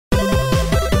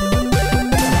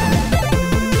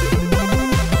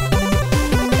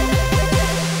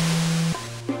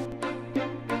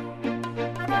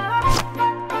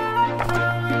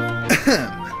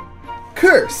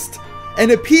cursed.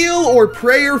 An appeal or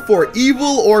prayer for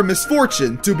evil or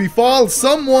misfortune to befall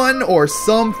someone or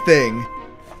something.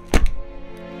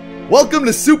 Welcome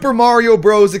to Super Mario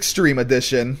Bros. Extreme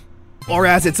Edition. Or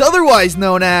as it's otherwise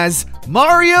known as,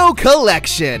 Mario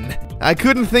Collection. I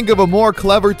couldn't think of a more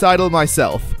clever title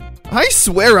myself. I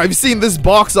swear I've seen this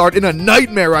box art in a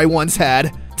nightmare I once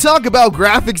had. Talk about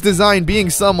graphics design being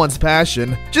someone's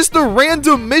passion. Just a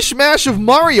random mishmash of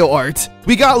Mario art.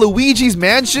 We got Luigi's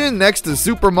Mansion next to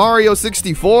Super Mario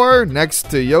 64, next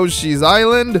to Yoshi's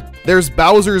Island. There's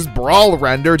Bowser's Brawl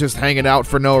render just hanging out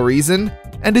for no reason.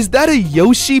 And is that a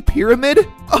Yoshi pyramid?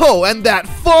 Oh, and that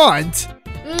font!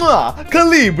 Mwah!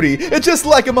 Calibri! It's just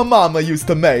like my mama used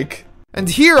to make. And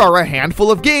here are a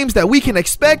handful of games that we can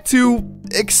expect to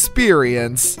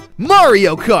experience.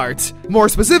 Mario Kart! More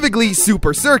specifically,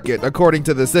 Super Circuit, according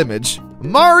to this image.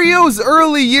 Mario's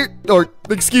early years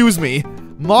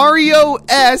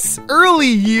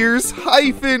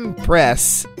hyphen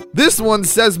press. This one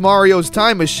says Mario's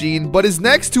Time Machine, but is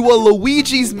next to a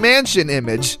Luigi's Mansion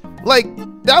image. Like,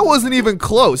 that wasn't even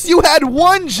close. You had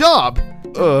one job!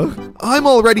 I'm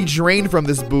already drained from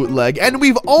this bootleg, and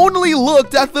we've only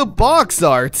looked at the box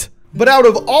art. But out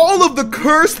of all of the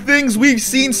cursed things we've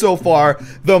seen so far,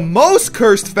 the most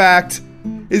cursed fact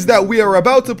is that we are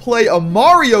about to play a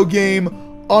Mario game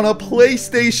on a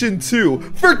PlayStation 2.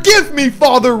 Forgive me,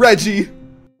 Father Reggie!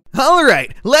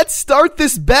 Alright, let's start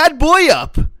this bad boy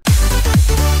up.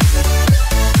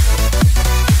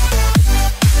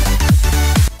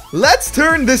 Let's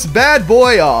turn this bad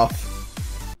boy off.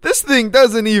 This thing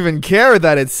doesn't even care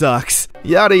that it sucks.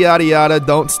 Yada yada yada,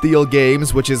 don't steal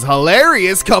games, which is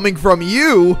hilarious coming from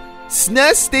you.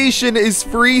 SNES Station is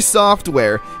free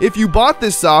software. If you bought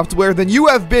this software, then you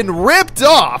have been ripped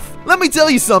off. Let me tell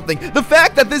you something. The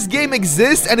fact that this game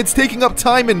exists and it's taking up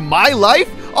time in my life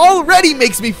already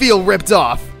makes me feel ripped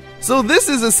off. So this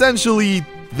is essentially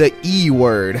the E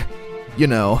word. You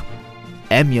know,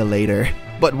 emulator.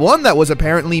 But one that was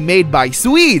apparently made by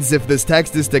Swedes, if this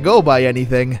text is to go by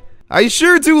anything. I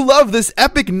sure do love this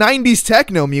epic 90s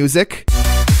techno music.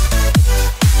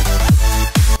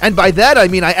 And by that I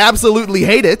mean I absolutely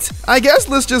hate it. I guess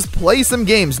let's just play some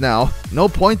games now. No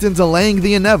point in delaying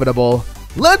the inevitable.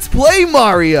 Let's play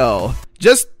Mario!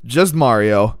 Just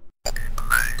Mario.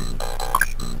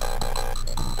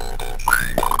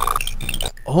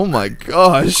 Oh my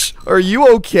gosh. Are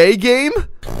you okay, game?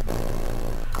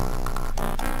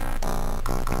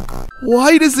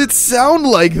 Why does it sound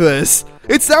like this?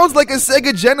 It sounds like a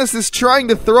Sega Genesis trying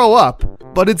to throw up,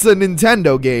 but it's a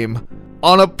Nintendo game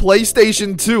on a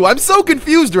PlayStation 2. I'm so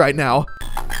confused right now.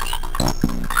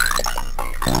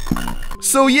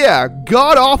 So yeah,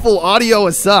 god-awful audio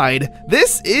aside,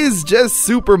 this is just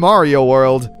Super Mario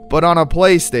World, but on a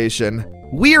PlayStation.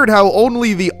 Weird how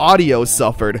only the audio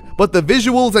suffered, but the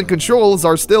visuals and controls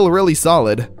are still really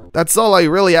solid. That's all I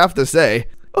really have to say.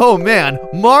 Oh man,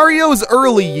 Mario's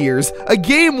early years, a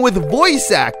game with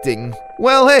voice acting.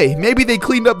 Well hey, maybe they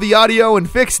cleaned up the audio and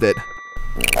fixed it.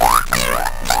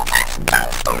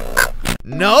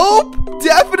 Nope!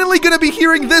 Definitely gonna be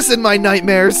hearing this in my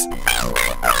nightmares.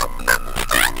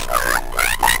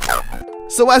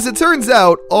 So as it turns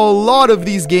out, a lot of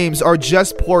these games are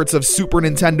just ports of Super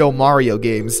Nintendo Mario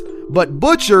games, but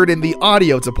butchered in the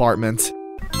audio department.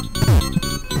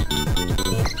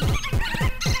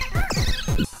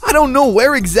 I don't know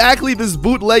where exactly this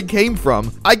bootleg came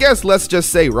from. I guess let's just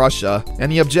say Russia.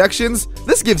 Any objections?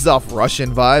 This gives off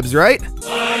Russian vibes, right?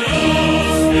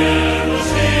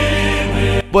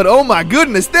 But oh my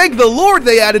goodness, thank the Lord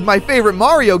they added my favorite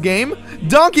Mario game,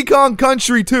 Donkey Kong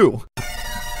Country 2.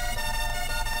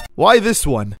 Why this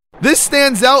one? This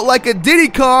stands out like a Diddy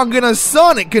Kong in a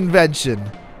Sonic convention.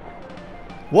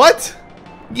 What?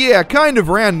 Yeah, kind of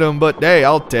random, but hey,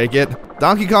 I'll take it.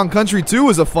 Donkey Kong Country 2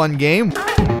 is a fun game.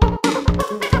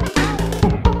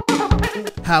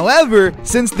 However,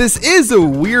 since this is a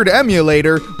weird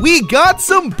emulator, we got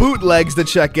some bootlegs to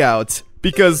check out.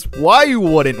 Because why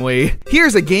wouldn't we?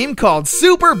 Here's a game called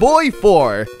Superboy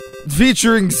 4,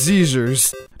 featuring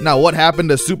seizures. Now what happened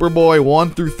to Superboy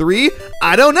 1 through 3?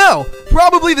 I don't know.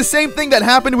 Probably the same thing that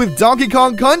happened with Donkey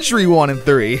Kong Country 1 and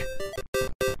 3.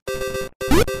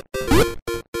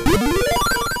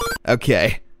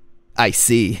 Okay, I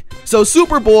see. So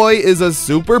Superboy is a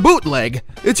super bootleg.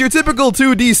 It's your typical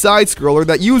 2D side-scroller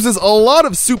that uses a lot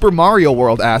of Super Mario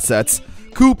World assets.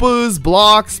 Koopas,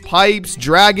 blocks, pipes,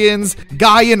 dragons,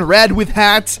 guy in red with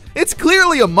hat. It's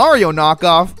clearly a Mario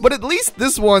knockoff, but at least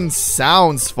this one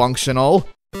sounds functional.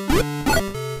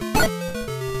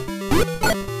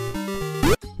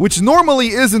 Which normally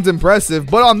isn't impressive,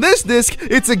 but on this disc,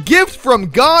 it's a gift from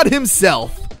God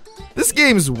himself. This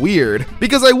game's weird,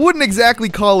 because I wouldn't exactly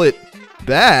call it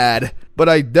bad, but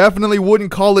I definitely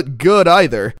wouldn't call it good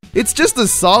either. It's just a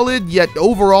solid, yet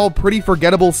overall pretty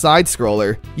forgettable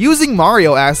side-scroller. Using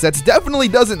Mario assets definitely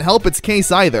doesn't help its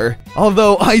case either.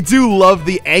 Although, I do love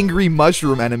the angry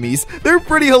mushroom enemies. They're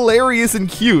pretty hilarious and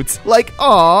cute. Like,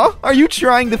 aw, are you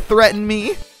trying to threaten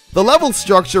me? The level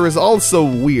structure is also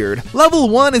weird. Level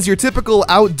 1 is your typical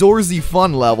outdoorsy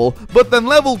fun level, but then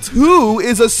level 2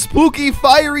 is a spooky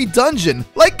fiery dungeon.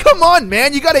 Like, come on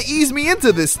man, you gotta ease me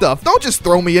into this stuff, don't just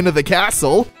throw me into the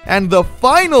castle. And the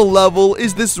final level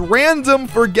is this random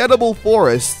forgettable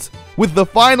forest, with the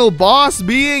final boss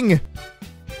being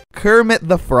Kermit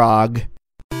the Frog.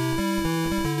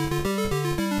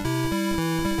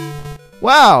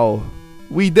 Wow,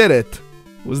 we did it.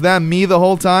 Was that me the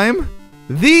whole time?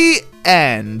 The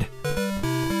end.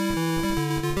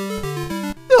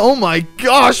 Oh my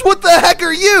gosh, what the heck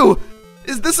are you?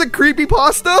 Is this a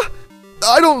creepypasta?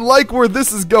 I don't like where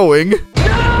this is going.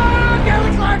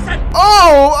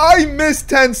 Oh, I missed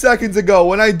 10 seconds ago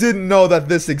when I didn't know that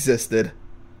this existed.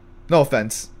 No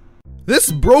offense.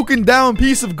 This broken down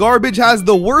piece of garbage has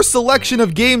the worst selection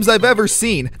of games I've ever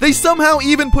seen. They somehow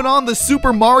even put on the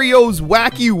Super Mario's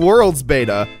Wacky Worlds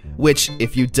beta. Which,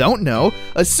 if you don't know,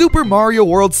 a Super Mario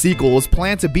World sequel was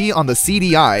planned to be on the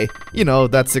CDI, you know,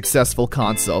 that successful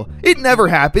console. It never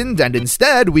happened, and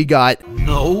instead we got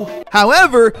no.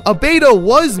 However, a beta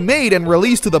was made and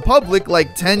released to the public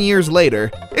like 10 years later.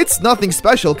 It's nothing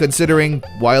special considering,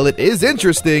 while it is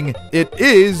interesting, it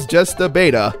is just a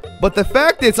beta. But the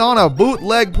fact it's on a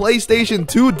bootleg PlayStation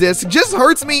 2 disc just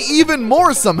hurts me even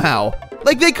more somehow.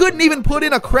 Like, they couldn't even put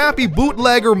in a crappy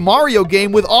bootleg or Mario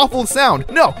game with awful sound.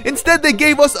 No, instead they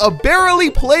gave us a barely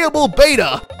playable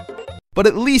beta. But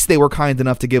at least they were kind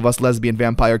enough to give us Lesbian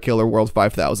Vampire Killer World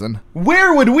 5000.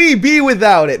 Where would we be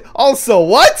without it? Also,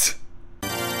 what?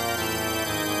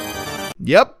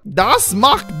 Yep, das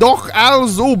macht doch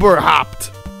alles überhaupt.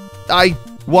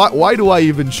 Why do I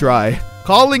even try?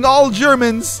 Calling all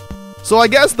Germans. So I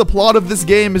guess the plot of this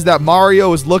game is that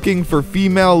Mario is looking for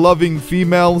female-loving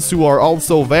females who are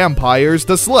also vampires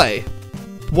to slay.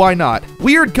 Why not?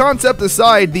 Weird concept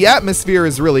aside, the atmosphere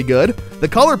is really good. The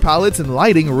color palettes and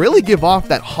lighting really give off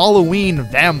that Halloween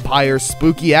vampire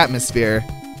spooky atmosphere.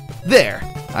 There,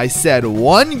 I said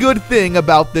one good thing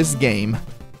about this game.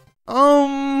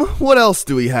 What else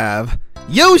do we have?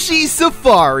 Yoshi's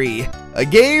Safari! A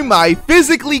game I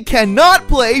physically cannot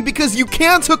play because you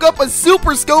can't hook up a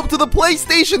Super Scope to the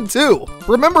PlayStation 2.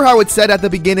 Remember how it said at the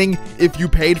beginning, if you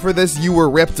paid for this, you were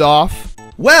ripped off?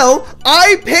 Well,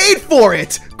 I paid for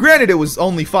it! Granted, it was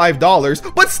only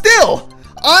 $5, but still!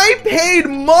 I paid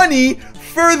money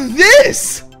for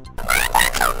this!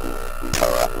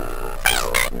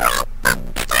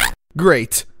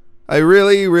 Great. I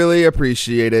really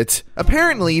appreciate it.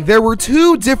 Apparently, there were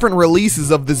 2 different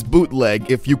releases of this bootleg,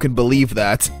 if you can believe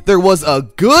that. There was a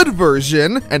good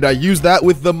version, and I use that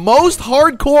with the most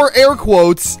hardcore air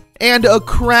quotes, and a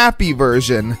crappy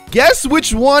version. Guess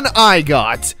which one I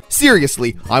got?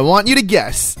 Seriously, I want you to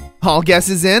guess. All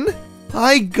guesses in?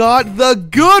 I got the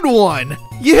good one!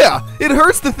 Yeah, it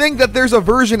hurts to think that there's a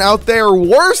version out there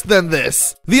worse than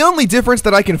this. The only difference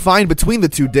that I can find between the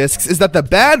 2 discs is that the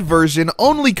bad version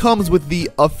only comes with the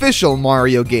official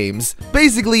Mario games.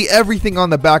 Basically everything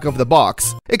on the back of the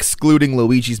box, excluding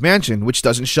Luigi's Mansion, which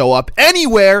doesn't show up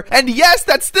anywhere, and yes,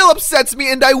 that still upsets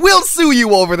me and I will sue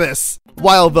you over this.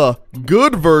 While the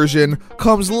good version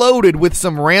comes loaded with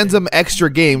some random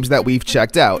extra games that we've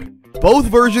checked out. Both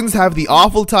versions have the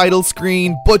awful title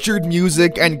screen, butchered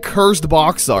music, and cursed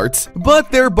box arts, but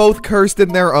they're both cursed in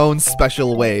their own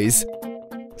special ways.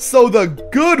 So the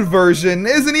good version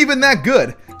isn't even that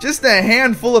good, just a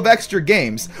handful of extra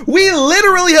games. We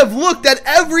literally have looked at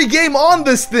every game on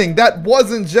this thing that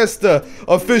wasn't just a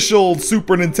official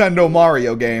Super Nintendo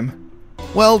Mario game.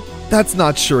 Well, that's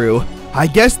not true. I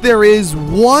guess there is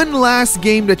one last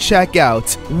game to check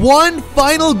out. One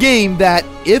final game that,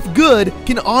 if good,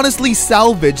 can honestly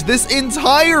salvage this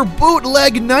entire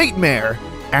bootleg nightmare.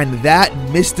 And that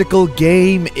mystical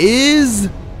game is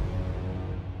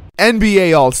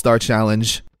NBA All-Star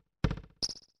Challenge.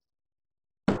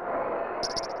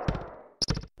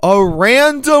 A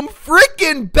random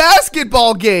frickin'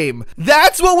 basketball game!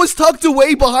 That's what was tucked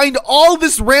away behind all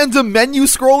this random menu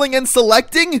scrolling and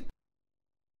selecting?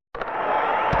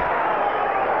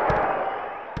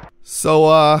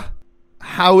 So,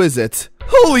 how is it?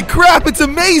 Holy crap, it's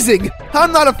amazing!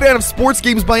 I'm not a fan of sports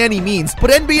games by any means,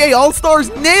 but NBA All-Stars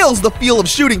nails the feel of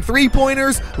shooting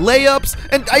three-pointers, layups,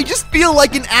 and I just feel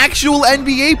like an actual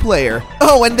NBA player.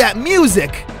 Oh, and that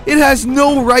music! It has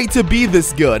no right to be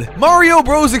this good. Mario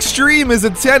Bros. Extreme is a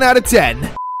 10 out of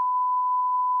 10.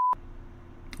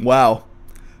 Wow.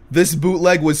 This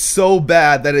bootleg was so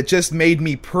bad that it just made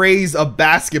me praise a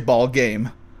basketball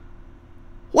game.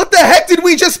 What the heck did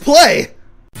we just play?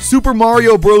 Super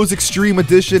Mario Bros. Extreme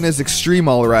Edition is extreme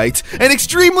alright. An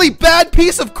extremely bad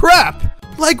piece of crap!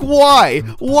 Like why?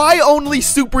 Why only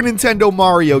Super Nintendo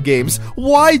Mario games?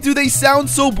 Why do they sound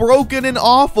so broken and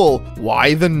awful?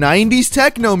 Why the 90s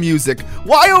techno music?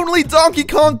 Why only Donkey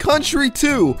Kong Country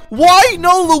 2? Why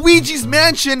no Luigi's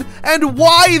Mansion? And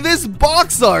why this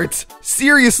box art?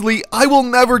 Seriously, I will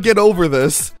never get over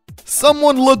this.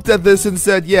 Someone looked at this and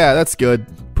said, yeah, that's good.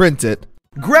 Print it.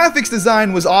 Graphics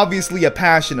design was obviously a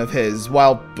passion of his,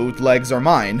 while bootlegs are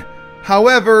mine.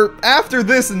 However, after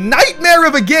this nightmare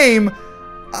of a game,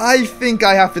 I think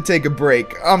I have to take a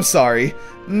break. I'm sorry.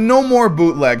 No more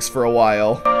bootlegs for a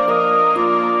while.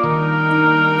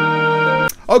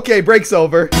 Okay, break's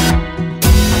over.